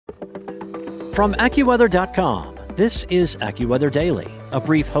From AccuWeather.com, this is AccuWeather Daily, a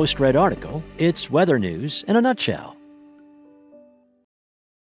brief host-read article. It's weather news in a nutshell.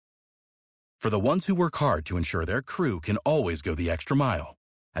 For the ones who work hard to ensure their crew can always go the extra mile,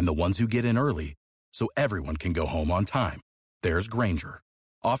 and the ones who get in early so everyone can go home on time, there's Grainger,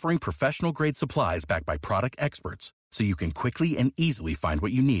 offering professional-grade supplies backed by product experts so you can quickly and easily find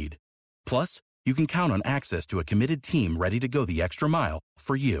what you need. Plus, you can count on access to a committed team ready to go the extra mile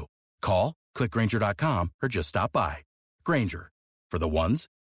for you. Call, click Grainger.com, or just stop by. Grainger, for the ones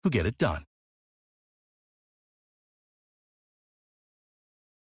who get it done.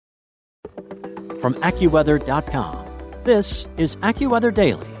 From AccuWeather.com, this is AccuWeather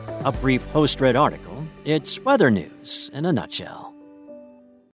Daily, a brief host-read article. It's weather news in a nutshell.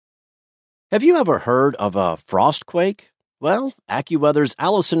 Have you ever heard of a frostquake? Well, AccuWeather's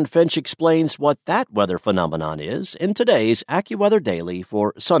Allison Finch explains what that weather phenomenon is in today's AccuWeather Daily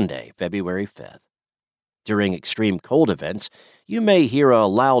for Sunday, February 5th. During extreme cold events, you may hear a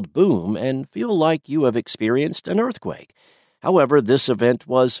loud boom and feel like you have experienced an earthquake. However, this event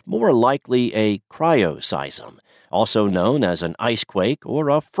was more likely a cryoseism, also known as an icequake or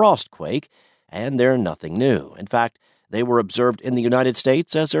a frostquake, and they're nothing new. In fact, they were observed in the United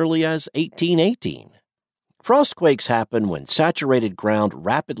States as early as 1818. Frostquakes happen when saturated ground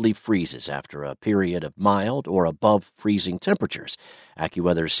rapidly freezes after a period of mild or above freezing temperatures,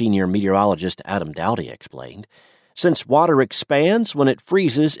 AccuWeather's senior meteorologist Adam Dowdy explained. Since water expands when it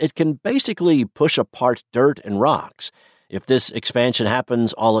freezes, it can basically push apart dirt and rocks. If this expansion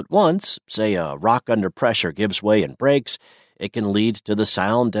happens all at once, say a rock under pressure gives way and breaks, it can lead to the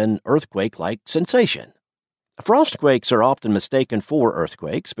sound and earthquake-like sensation. Frostquakes are often mistaken for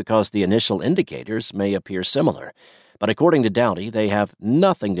earthquakes because the initial indicators may appear similar, but according to Dowdy, they have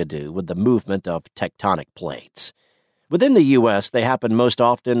nothing to do with the movement of tectonic plates. Within the U.S., they happen most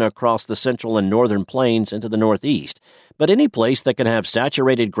often across the central and northern plains into the northeast, but any place that can have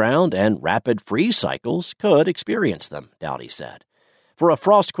saturated ground and rapid freeze cycles could experience them, Dowdy said. For a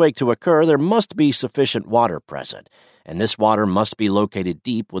frostquake to occur, there must be sufficient water present, and this water must be located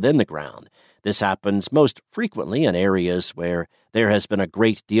deep within the ground. This happens most frequently in areas where there has been a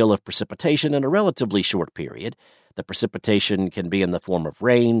great deal of precipitation in a relatively short period. The precipitation can be in the form of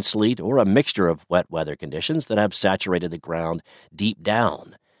rain, sleet, or a mixture of wet weather conditions that have saturated the ground deep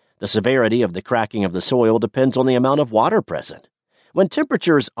down. The severity of the cracking of the soil depends on the amount of water present. When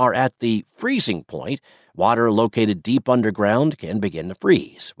temperatures are at the freezing point, water located deep underground can begin to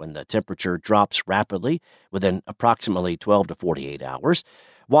freeze. When the temperature drops rapidly within approximately 12 to 48 hours,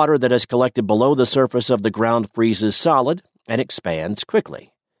 water that has collected below the surface of the ground freezes solid and expands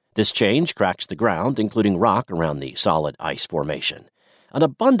quickly. This change cracks the ground, including rock around the solid ice formation. An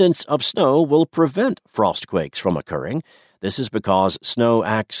abundance of snow will prevent frostquakes from occurring. This is because snow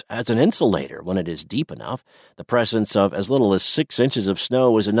acts as an insulator when it is deep enough. The presence of as little as 6 inches of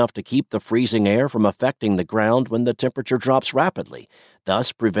snow is enough to keep the freezing air from affecting the ground when the temperature drops rapidly,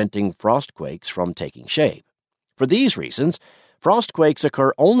 thus preventing frostquakes from taking shape. For these reasons, frostquakes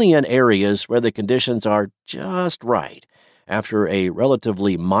occur only in areas where the conditions are just right. After a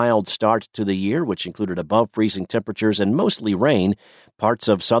relatively mild start to the year, which included above-freezing temperatures and mostly rain, parts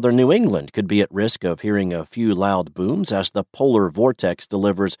of southern New England could be at risk of hearing a few loud booms as the polar vortex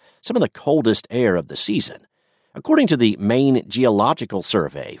delivers some of the coldest air of the season. According to the Maine Geological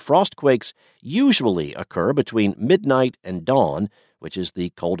Survey, frostquakes usually occur between midnight and dawn, which is the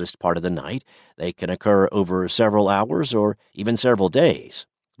coldest part of the night. They can occur over several hours or even several days.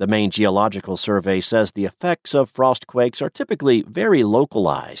 The Maine Geological Survey says the effects of frostquakes are typically very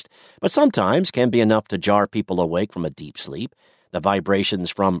localized, but sometimes can be enough to jar people awake from a deep sleep. The vibrations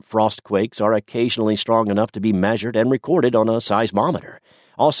from frostquakes are occasionally strong enough to be measured and recorded on a seismometer,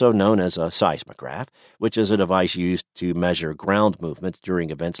 also known as a seismograph, which is a device used to measure ground movement during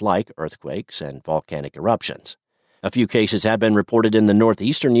events like earthquakes and volcanic eruptions. A few cases have been reported in the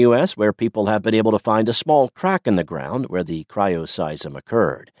northeastern U.S. where people have been able to find a small crack in the ground where the cryoseism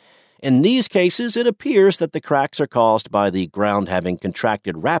occurred. In these cases, it appears that the cracks are caused by the ground having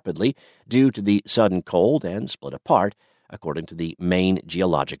contracted rapidly due to the sudden cold and split apart, according to the Maine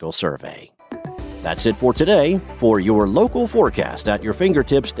Geological Survey. That's it for today. For your local forecast at your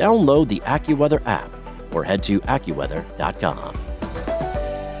fingertips, download the AccuWeather app or head to AccuWeather.com.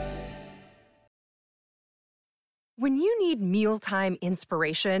 When you need need mealtime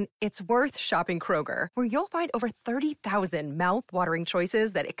inspiration, it's worth shopping Kroger, where you'll find over 30,000 mouth-watering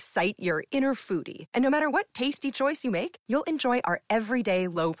choices that excite your inner foodie. And no matter what tasty choice you make, you'll enjoy our everyday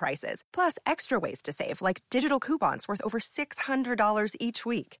low prices, plus extra ways to save, like digital coupons worth over $600 each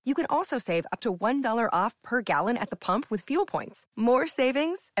week. You can also save up to $1 off per gallon at the pump with fuel points. More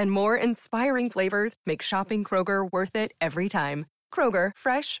savings and more inspiring flavors make shopping Kroger worth it every time. Kroger,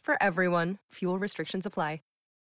 fresh for everyone. Fuel restrictions apply.